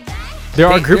 But there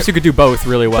are They- groups who could do both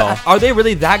really well. But are they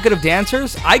really that good of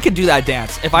dancers? I could do that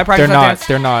dance if I practice They're that not. dance.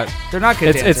 They're not. They're not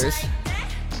good It's- dancers.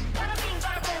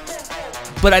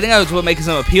 But I think that's what makes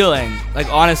them appealing.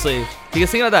 Like honestly, because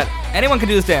think about that. Anyone can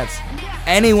do this dance.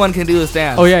 Anyone can do this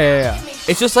dance. Oh yeah.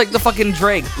 It's just like the fucking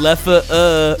Drake. Left foot,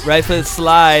 right foot,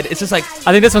 slide. It's just like,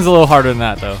 I think this one's a little harder than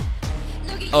that though.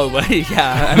 oh, but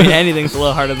yeah. I mean, anything's a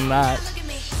little harder than that.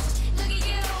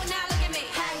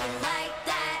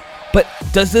 But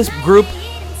does this group,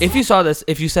 if you saw this,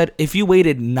 if you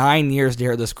waited 9 years to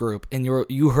hear this group and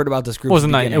you heard about this group, It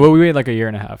wasn't 9. Well, we waited like a year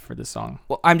and a half for this song.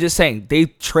 Well, I'm just saying they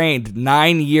trained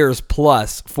 9 years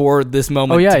plus for this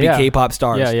moment to be K-pop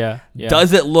stars. Yeah.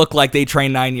 Does it look like they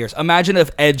trained 9 years? Imagine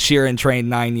if Ed Sheeran trained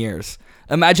 9 years.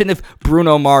 Imagine if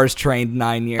Bruno Mars trained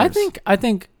 9 years. I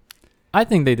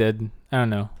think they did. I don't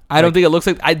know. I don't think it looks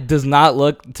like. It does not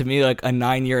look to me like a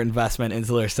 9-year investment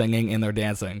into their singing and their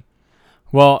dancing.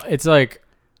 Well, it's like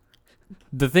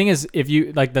the thing is, if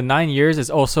you like the 9 years is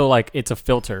also like it's a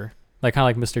filter, like kind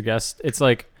of like Mr. Guest. It's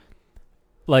like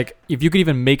if you could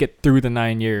even make it through the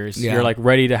 9 years, Yeah. you're like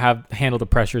ready to handle the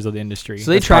pressures of the industry.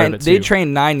 So they That's part of it, too.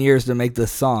 trained 9 years to make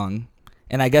this song.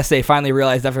 And I guess they finally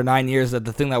realized after 9 years that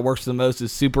the thing that works the most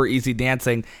is super easy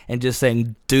dancing and just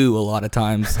saying "do" a lot of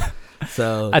times.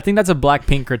 So I think that's a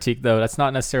Blackpink critique, though. That's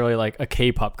not necessarily like a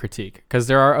K-pop critique, because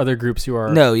there are other groups who are.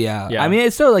 no, yeah. Yeah. I mean,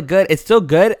 it's still like good. It's still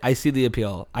good. I see the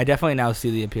appeal. I definitely now see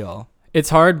the appeal. It's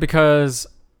hard because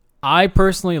I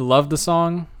personally love the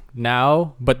song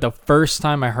now, but the first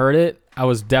time I heard it, I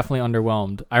was definitely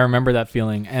underwhelmed. I remember that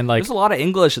feeling, and like There's a lot of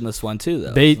English in this one too,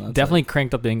 though. they So that's definitely like-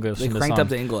 cranked up the English. they in the cranked song. up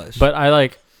the English. But I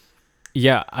like,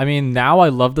 yeah, I mean, now I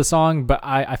love the song, but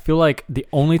I feel like the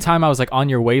only time I was like on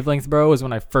your wavelength, bro, was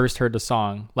when I first heard the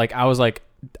song. Like, I was like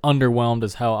underwhelmed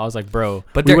as hell. I was like, bro,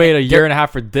 But we their- waited a year their- and a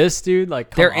half for this, dude.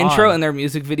 Like, come their intro on. and their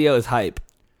music video is hype.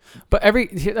 But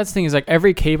that's the thing is like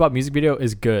every K-pop music video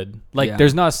is good. Like, Yeah.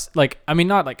 there's not like, I mean,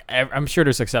 not like I'm sure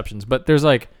there's exceptions, but there's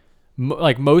like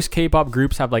most K-pop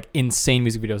groups have like insane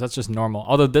music videos. That's just normal.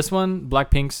 Although this one,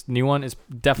 Blackpink's new one, is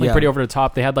definitely Yeah. pretty over the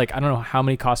top. They had like, I don't know how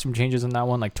many costume changes in that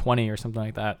one, like 20 or something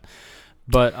like that.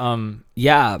 But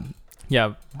Yeah.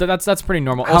 yeah, that's pretty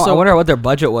normal. I Also, wonder what their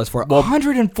budget was for.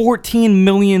 114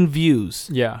 million views.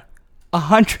 yeah.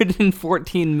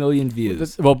 114 million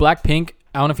views. Well, Blackpink,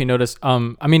 I don't know if you noticed.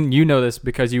 I mean, you know this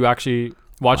because you actually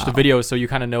watched the video, so you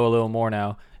kind of know a little more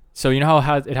now. So you know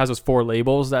how it has those 4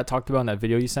 labels that I talked about in that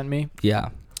video you sent me? Yeah.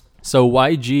 So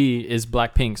YG is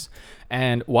Blackpink's,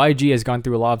 and YG has gone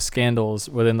through a lot of scandals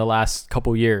within the last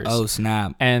couple years. Oh,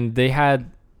 snap. And they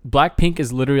had Blackpink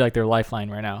is literally like their lifeline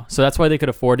right now. So that's why they could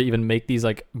afford to even make these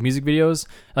like music videos.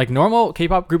 Like normal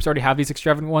K-pop groups already have these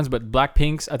extravagant ones, but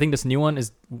Blackpink's, I think this new one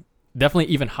is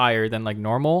definitely even higher than like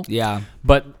normal. Yeah.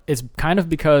 But it's kind of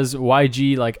because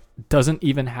YG like doesn't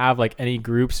even have like any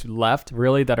groups left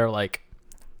really that are like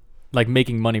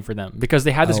making money for them, because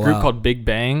they had this group called Big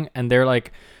Bang, and they're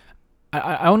like,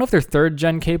 I don't know if they're 3rd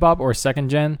gen K-pop or 2nd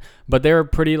gen, but they're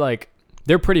pretty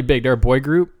big. They're a boy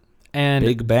group. And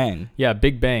Big Bang. Yeah,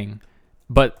 Big Bang.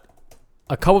 But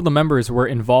a couple of the members were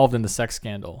involved in the sex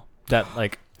scandal. That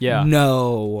like, yeah.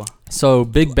 No. So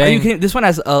Big Are Bang. you kidding? This one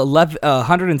has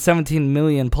 117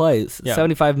 million plays. Yeah.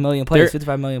 75 million plays. They're-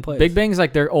 55 million plays. Big Bang's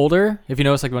like, they're older. If you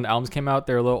notice, like when albums came out,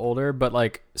 they're a little older. But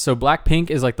like, so Blackpink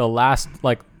is like the last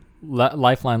like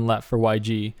lifeline left for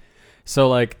YG. So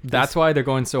like that's why they're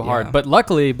going so hard. Yeah. But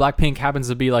luckily, Blackpink happens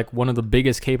to be like one of the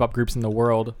biggest K-pop groups in the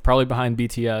world, probably behind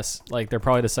BTS. Like they're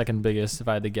probably the 2nd biggest if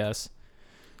I had to guess.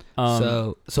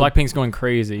 So Blackpink's going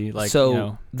crazy. Like, so you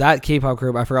know, that K-pop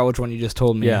group, I forgot which one you just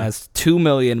told me, Yeah. has 2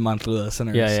 million monthly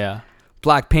listeners. yeah.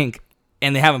 Blackpink,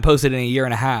 and they haven't posted in a year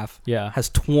and a half. Yeah. Has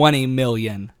 20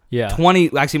 million. Yeah.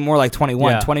 20, actually more like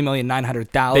 21. Yeah.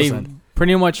 20,900,000. They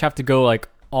pretty much have to go like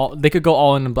they could go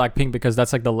all in Blackpink, because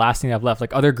that's like the last thing they have left.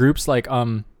 Like other groups like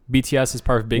BTS is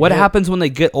part of Big What Hit. happens when they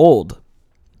get old?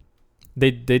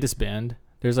 They disband.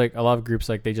 There's like a lot of groups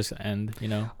like they just end, you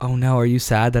know. Oh no, are you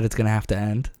sad that it's gonna have to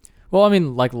end? Well, I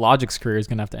mean, like Logic's career is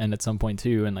gonna have to end at some point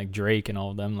too, and like Drake and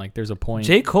all of them. Like, there's a point.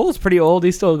 J. Cole's pretty old.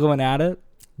 He's still going at it.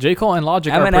 J. Cole and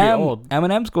Logic are pretty old.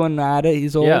 Eminem's going at it.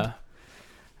 He's old. Yeah.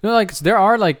 You know, like there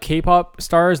are like K-pop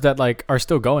stars that like are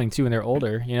still going too, and they're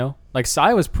older. You know, like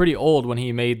Psy was pretty old when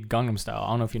he made Gangnam Style. I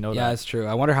don't know if you know Yeah, that. that's true.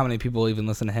 I wonder how many people even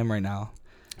listen to him right now.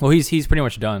 Well, he's pretty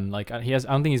much done. Like he has.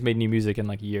 I don't think he's made new music in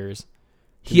like years.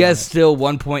 He has still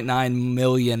 1.9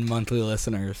 million monthly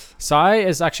listeners. Psy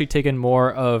is actually taken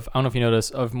more of, I don't know if you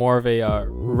noticed, of more of a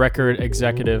record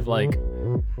executive like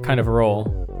kind of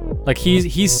role. Like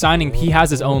he's signing, he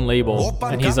has his own label,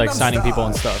 and he's like signing people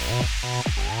and stuff.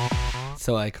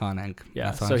 So iconic. Yeah.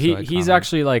 That song's So he's iconic.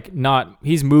 actually like not,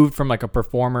 he's moved from like a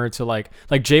performer to like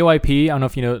JYP. I don't know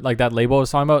if you know like that label I was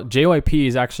talking about. JYP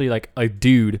is actually like a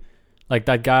dude. Like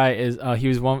that guy is he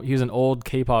was an old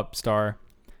K-pop star.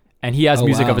 And he has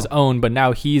music wow. of his own, but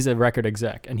now he's a record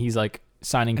exec, and he's like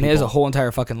signing And people. he has a whole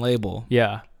entire fucking label.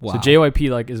 Yeah. Wow. So JYP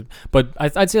like is, but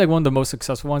I'd say like one of the most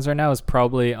successful ones right now is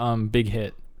probably Big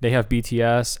Hit. They have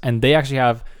BTS, and they actually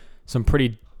have some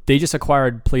pretty. They just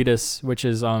acquired Pledis, which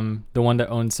is the one that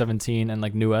owns 17 and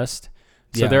like Newest.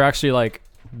 So Yeah. they're actually like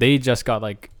they just got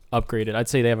like upgraded. I'd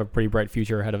say they have a pretty bright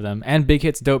future ahead of them. And Big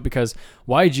Hit's dope because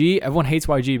YG, everyone hates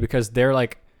YG because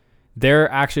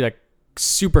they're actually like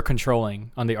super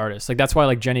controlling on the artist. Like that's why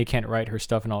like Jennie can't write her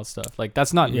stuff and all that stuff. Like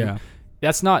that's not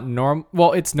normal.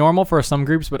 Well, it's normal for some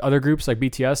groups, but other groups like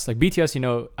BTS, you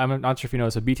know, I'm not sure if you know,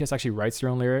 so BTS actually writes their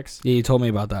own lyrics. Yeah, you told me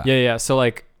about that. Yeah. So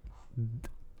like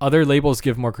other labels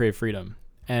give more creative freedom,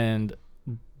 and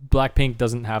Blackpink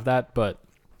doesn't have that. But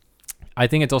I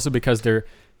think it's also because they're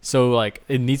so like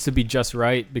it needs to be just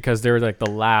right because they're like the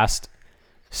last,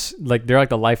 like they're like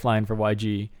the lifeline for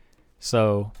YG.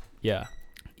 So yeah.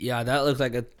 Yeah, that looked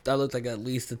like at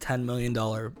least a $10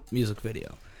 million music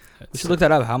video. We should look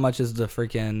that up. How much is the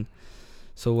freaking?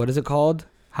 So what is it called?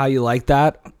 How You Like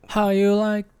That? How You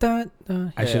Like That?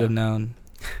 I should have known.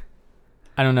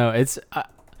 I don't know. It's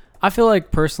I feel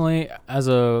like personally, as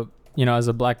a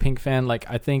Blackpink fan, like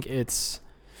I think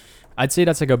I'd say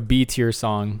that's like a B tier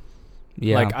song.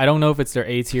 Yeah. Like I don't know if it's their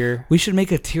A tier. We should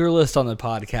make a tier list on the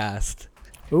podcast.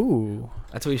 Ooh,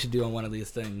 That's what we should do on one of these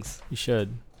things. you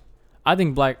should. I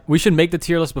think we should make the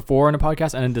tier list before on the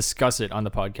podcast and then discuss it on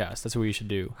the podcast. That's what we should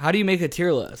do. How do you make a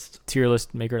tier list?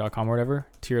 Tierlistmaker.com or whatever.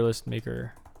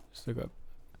 Tierlistmaker. Just look up.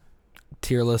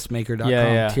 Tierlistmaker.com.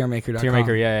 Yeah. Tiermaker.com.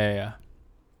 Tiermaker. Yeah.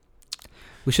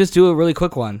 We should just do a really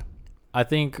quick one. I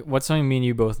think what's something me and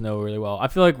you both know really well. I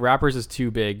feel like rappers is too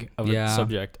big of a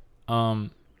subject. Pixar.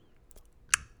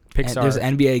 There's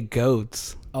NBA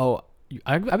GOATs. Oh,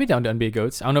 I'd be down to NBA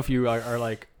GOATs. I don't know if you are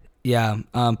like... Yeah.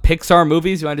 Pixar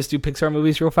movies. You want to just do Pixar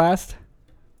movies real fast?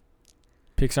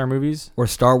 Pixar movies? Or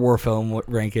Star Wars film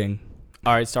ranking.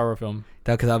 All right, Star Wars film.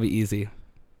 Because that'll be easy.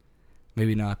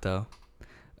 Maybe not, though.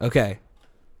 Okay.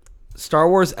 Star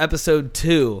Wars Episode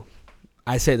 2.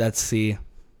 I say that's C.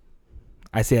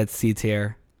 I say that's C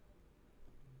tier.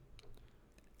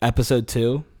 Episode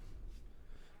 2.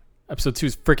 Episode 2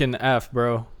 is freaking F,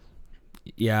 bro.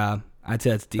 Yeah, I'd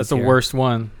say that's D That's tier. the worst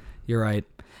one. You're right.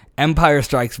 Empire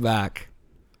Strikes Back.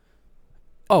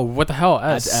 Oh, what the hell?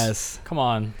 S. That's S. Come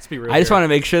on, let's be real. I just want to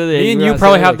make sure that me and you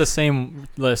probably have the same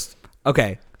list.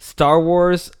 Okay, Star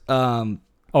Wars. Oh,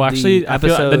 actually, I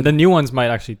feel like the new ones might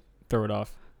actually throw it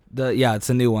off. It's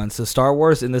a new one. So Star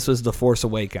Wars, and this was The Force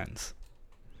Awakens.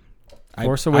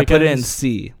 Force I Awakens. put it in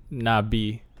C. Nah,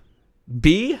 B.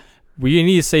 B? We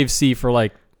need to save C for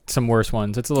like some worse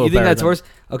ones. It's a little. You think better that's than worse?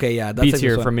 Okay, yeah, that's B like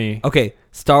tier this one. for me. Okay,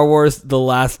 Star Wars: The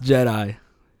Last Jedi.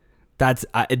 That's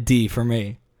a D for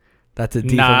me. That's a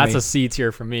D. Nah, for that's me. a C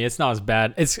tier for me. It's not as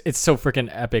bad. It's so freaking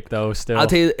epic though. Still, I'll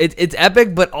tell you, it's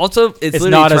epic, but also it's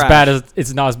literally not as trash. bad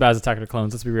as Attack of the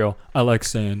Clones. Let's be real. I like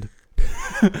sand.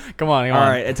 Come on. All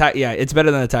right, it's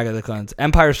better than Attack of the Clones.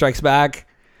 Empire Strikes Back.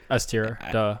 S tier.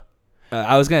 Duh.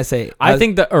 I was gonna say. I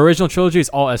think the original trilogy is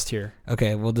all S tier.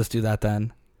 Okay, we'll just do that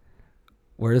then.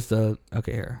 Where's the?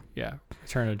 Okay, here. Yeah,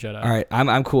 Return of the Jedi. All right,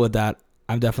 I'm cool with that.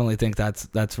 I definitely think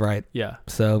that's right. Yeah.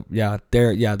 So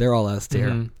they're all S tier.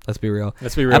 Mhm. Let's be real.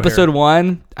 Episode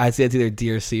 1, I'd say it's either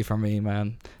D or C for me,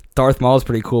 man. Darth Maul is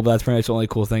pretty cool, but that's pretty much the only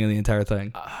cool thing in the entire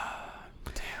thing.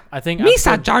 I think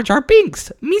Misa Jar Jar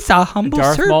Binks. Misa humble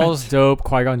Darth servant. Maul's dope.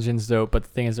 Qui-Gon Jinn's dope, but the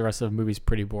thing is, the rest of the movie's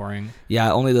pretty boring.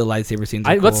 Yeah, only the lightsaber scenes.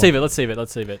 Are cool. Let's save it.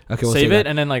 Okay, we'll save it,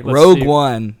 and then like let's Rogue see.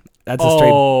 One. That's a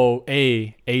straight. Oh,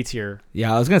 A tier.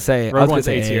 Yeah, I was gonna say Rogue One's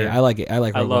A tier. I like it. I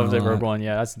like. I Rogue love One the a lot. Rogue One.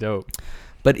 Yeah, that's dope.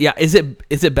 But yeah, is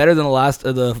it better than the last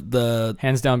of the?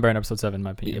 Hands down, better than Episode 7, in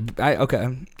my opinion. I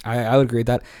would agree with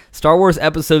that. Star Wars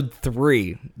Episode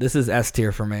 3. This is S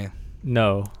tier for me.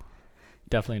 No,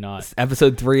 definitely not.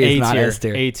 Episode 3 is not tier. S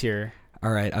tier. A tier.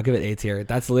 All right, I'll give it A tier.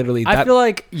 That's literally. I feel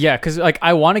like because like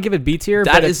I want to give it B tier.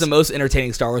 That but is the most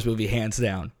entertaining Star Wars movie, hands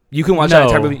down. You can watch that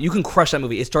entire movie. You can crush that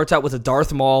movie. It starts out with a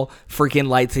Darth Maul freaking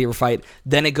lightsaber fight.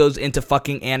 Then it goes into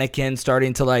fucking Anakin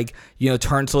starting to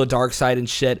turn to the dark side and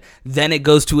shit. Then it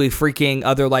goes to a freaking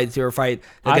other lightsaber fight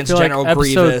against General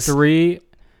Grievous.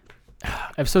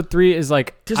 Episode 3 is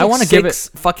like There's I want to give it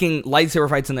fucking lightsaber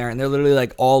fights in there, and they're literally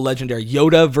like all legendary.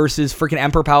 Yoda versus freaking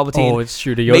Emperor Palpatine. Oh, it's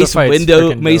true. The Yoda fight's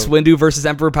freaking Mace dope. Windu versus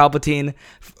Emperor Palpatine.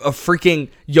 A freaking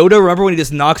Yoda. Remember when he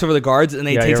just knocks over the guards and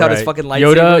then he takes out his fucking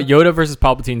lightsaber? Yoda versus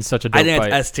Palpatine is such a dope I think fight.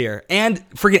 it's S tier. And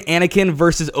freaking Anakin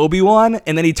versus Obi-Wan,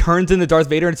 and then he turns into Darth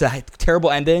Vader, and it's a terrible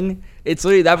ending. It's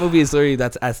literally that movie is literally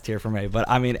that's S tier for me. But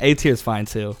I mean, A tier is fine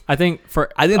too. I think it's all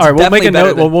right, we'll definitely make a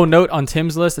better note. We'll note on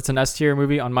Tim's list. It's an S tier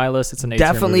movie. On my list, it's an A tier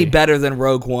Definitely movie. better than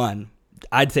Rogue One.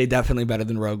 I'd say definitely better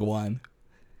than Rogue One.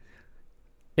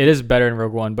 It is better than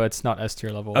Rogue One, but it's not S tier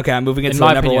level. Okay, I'm moving it In to the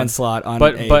my number opinion. one slot on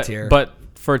but, A tier. But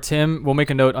for Tim, we'll make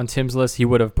a note on Tim's list. He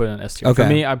would have put an S tier. Okay. For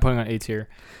me, I'm putting on A tier.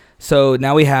 So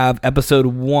now we have Episode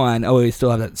 1. Oh, we still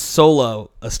have that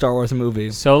Solo, a Star Wars movie.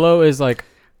 Solo is like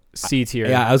C tier.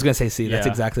 Yeah, I was gonna say C. That's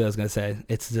Yeah. exactly what I was gonna say.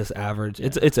 It's just average.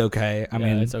 It's okay. I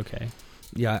mean, it's okay.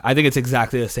 Yeah, I think it's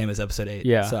exactly the same as Episode 8.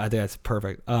 Yeah. So I think that's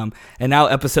perfect. And now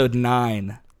Episode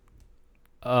 9.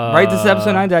 Right, this is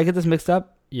Episode 9. Did I get this mixed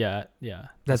up? Yeah.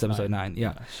 That's Episode 9.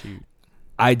 Yeah. Shoot.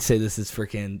 I'd say this is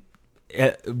freaking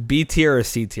B tier or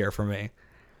C tier for me.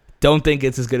 Don't think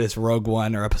it's as good as Rogue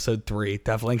One or Episode 3.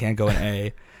 Definitely can't go in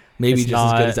A. Maybe It's just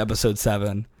as not. good as Episode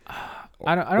 7.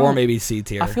 I don't. Or maybe C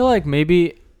tier. I feel like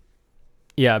maybe,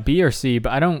 B or C,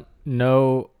 but I don't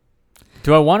know.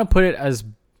 Do I want to put it as?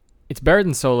 It's better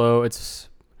than Solo. I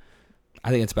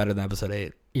think it's better than Episode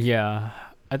 8. Yeah.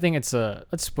 I think it's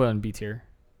let's put it on B tier.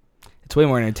 It's way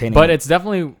more entertaining. But it's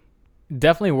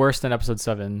definitely worse than Episode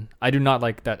 7. I do not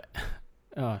like that.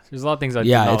 There's a lot of things I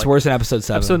do not it's like. worse than Episode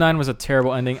 7. Episode 9 was a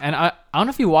terrible ending, and I don't know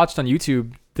if you watched on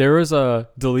YouTube there was a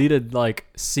deleted like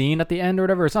scene at the end or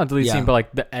whatever. It's not a deleted scene, but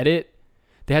like the edit.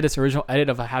 They had this original edit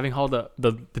of having all the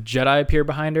Jedi appear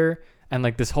behind her, and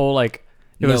like this whole like.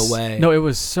 It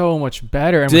was so much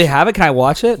better. And Do they have it? Can I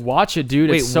watch it? Watch it,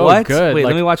 dude. Wait, it's so what? good. Wait,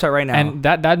 like, let me watch that right now. And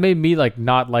that made me like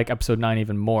not like episode 9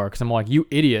 even more, because I'm like, you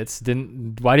idiots!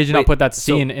 Why did you not put that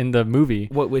scene in the movie?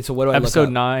 So what do I episode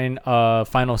look up? 9,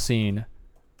 final scene.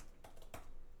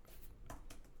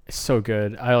 It's so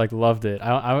good. I like loved it.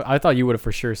 I thought you would have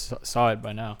for sure saw it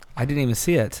by now. I didn't even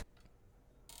see it.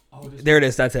 Oh, there it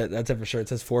is. That's it. That's it for sure. It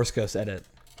says Force Ghost edit.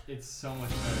 It's so much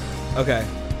better. Okay.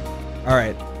 All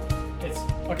right. It's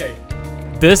okay.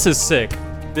 This is sick.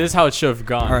 This is how it should have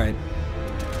gone. All right.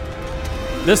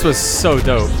 This was so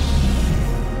dope.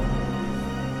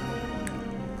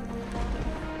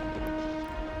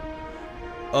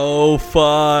 Oh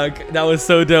fuck. That was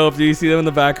so dope. Do you see them in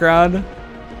the background?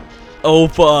 Oh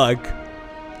fuck.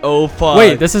 Oh fuck.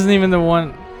 Wait, this isn't even the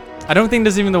one. I don't think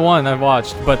this is even the one I've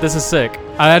watched, but this is sick.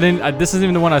 This isn't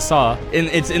even the one I saw.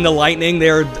 It's in the lightning.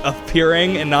 They're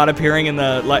appearing and not appearing in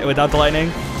the without the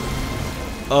lightning.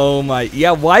 Oh my.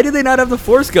 Yeah, why did they not have the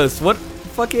Force Ghost? What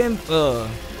fucking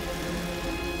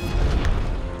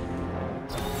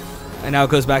And now it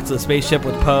goes back to the spaceship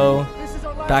with Poe.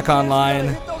 Back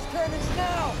online.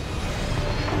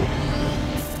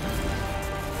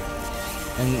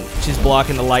 And she's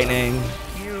blocking the lightning.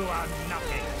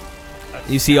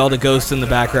 You see all the ghosts in the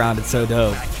background. It's so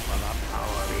dope.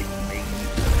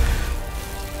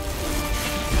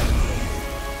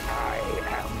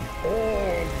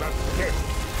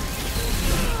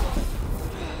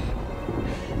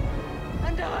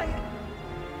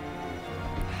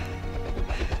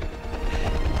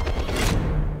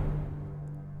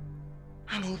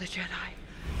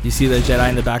 You see the Jedi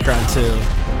in the background too.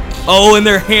 Oh, and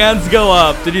their hands go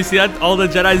up. Did you see that? All the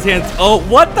Jedi's hands. Oh,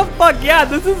 what the fuck? Yeah,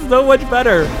 this is so much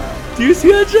better. Do you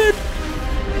see that shit?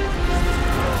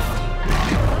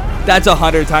 That's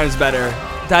 100 times better.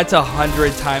 That's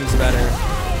 100 times better.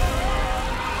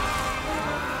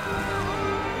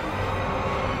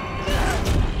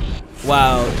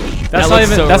 Wow. That's not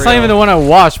even the one I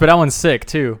watched, but that one's sick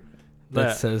too.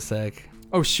 That's so sick.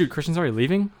 Oh shoot, Christian's already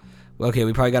leaving? Okay,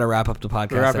 we probably got to wrap up the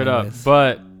podcast. Wrap it up.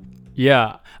 But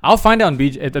yeah, I'll find out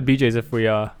at the BJ's if we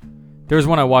there was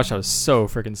one I watched that was so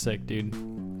freaking sick, dude.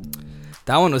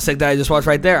 That one was sick that I just watched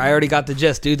right there. I already got the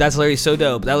gist, dude. That's literally so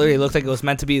dope. That literally looked like it was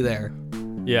meant to be there.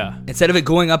 Yeah. Instead of it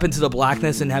going up into the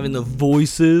blackness and having the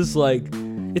voices, like,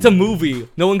 it's a movie.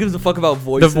 No one gives a fuck about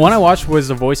voices. The one I watched was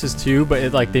the voices too, but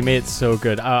it like they made it so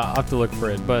good. I'll have to look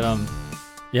for it. But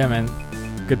yeah, man,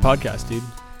 good podcast, dude.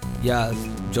 Yeah,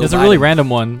 Joe It's Biden. a really random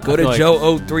one. Go to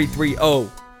Joe0330.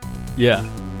 Yeah.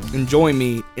 And join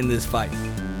me in this fight.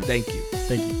 Thank you.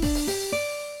 Thank you.